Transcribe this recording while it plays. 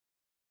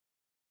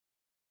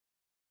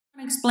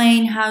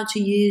Explain how to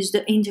use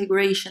the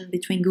integration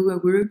between Google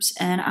Groups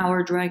and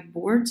our direct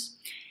boards,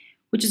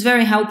 which is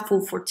very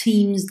helpful for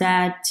teams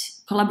that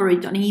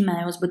collaborate on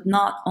emails but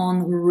not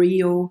on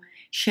real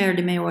shared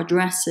email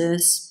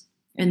addresses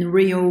and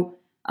real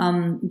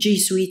G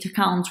Suite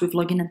accounts with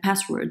login and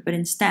password, but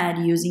instead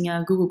using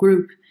a Google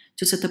Group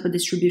to set up a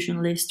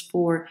distribution list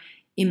for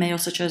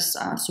emails such as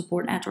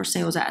support at or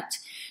sales at.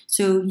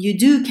 So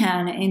you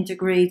can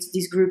integrate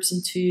these groups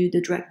into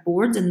the direct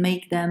boards and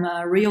make them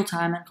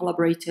real-time and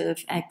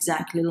collaborative,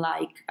 exactly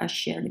like a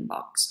shared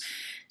inbox.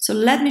 So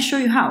let me show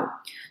you how.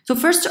 So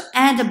first, to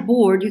add a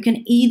board, you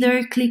can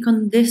either click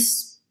on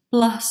this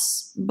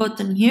plus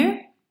button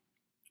here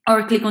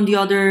or click on the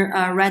other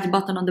red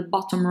button on the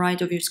bottom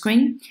right of your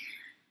screen.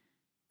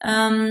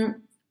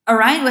 All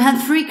right, we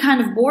have three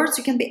kinds of boards.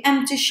 You can be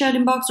empty, shared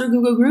inbox, or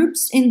Google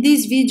Groups. In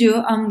this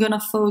video, I'm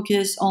gonna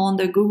focus on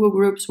the Google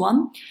Groups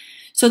one.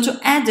 So to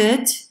add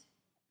it,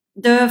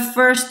 the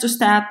first two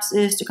steps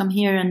is to come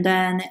here and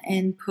then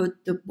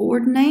input the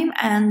board name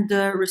and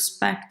the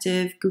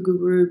respective Google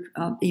Group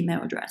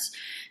email address.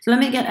 So let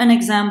me get an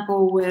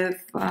example with,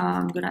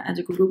 I'm gonna add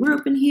a Google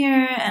Group in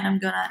here, and I'm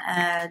gonna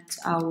add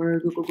our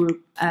Google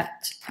Group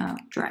at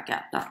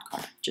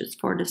dragapp.com, just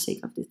for the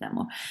sake of this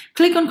demo.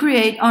 Click on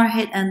create or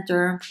hit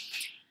enter.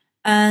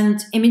 And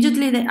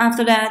immediately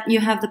after that, you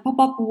have the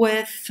pop-up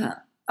with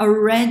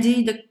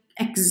already the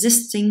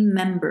existing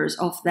members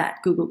of that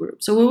Google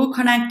Group. So we will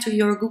connect to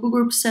your Google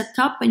Group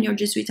setup in your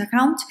G Suite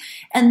account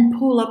and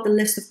pull up the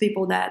list of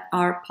people that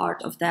are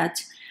part of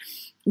that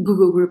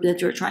Google Group that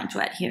you're trying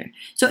to add here.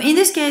 So in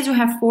this case, we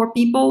have 4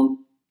 people.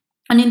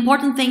 An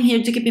important thing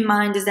here to keep in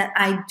mind is that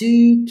I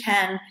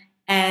can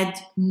add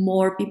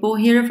more people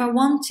here if I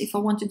want. If I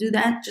want to do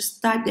that,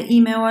 just type the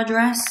email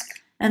address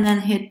and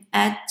then hit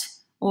add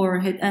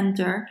or hit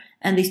enter,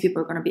 and these people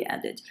are going to be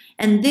added.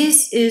 And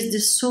this is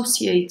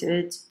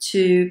dissociated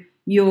to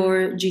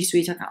your G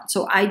Suite account.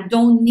 So I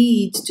don't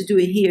need to do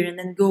it here and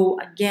then go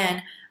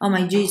again on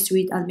my G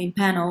Suite admin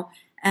panel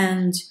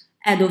and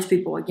add those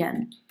people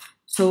again.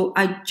 So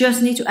I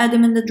just need to add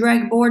them in the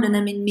direct board, and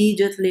then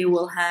immediately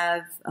we'll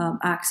have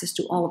access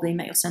to all of the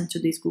emails sent to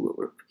this Google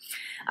Group.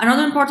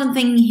 Another important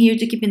thing here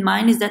to keep in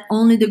mind is that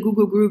only the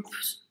Google Group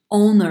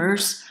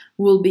owners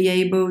will be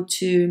able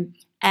to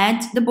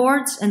add the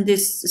boards, and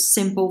this is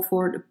simple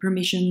for the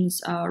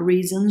permissions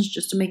reasons,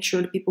 just to make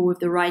sure the people with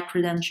the right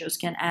credentials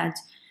can add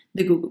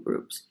the Google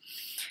Groups.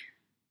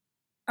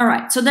 All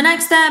right, so the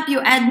next step, you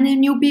add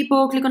new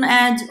people, click on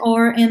add,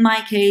 or in my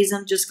case,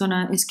 I'm just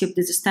gonna skip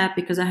this step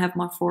because I have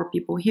my 4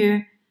 people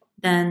here.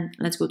 Then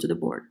let's go to the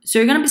board. So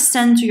you're gonna be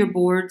sent to your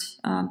board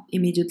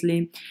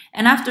immediately.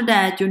 And after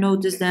that, you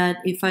notice that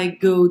if I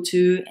go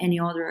to any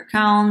other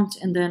account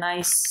and then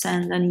I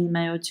send an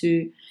email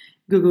to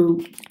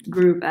Google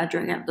Group at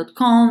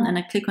dragapp.com and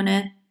I click on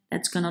it,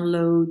 that's gonna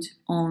load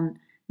on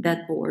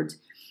that board.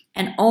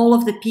 And all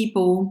of the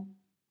people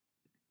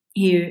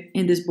here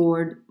in this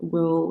board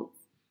will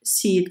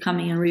see it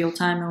coming in real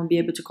time and will be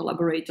able to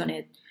collaborate on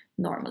it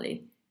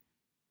normally.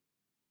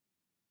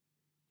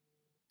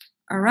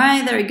 All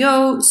right, there we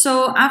go.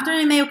 So after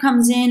an email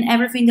comes in,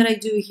 everything that I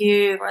do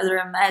here,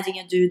 whether I'm adding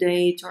a due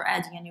date or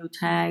adding a new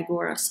tag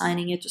or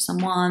assigning it to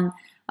someone,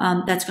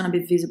 that's gonna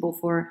be visible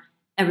for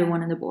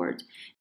everyone on the board.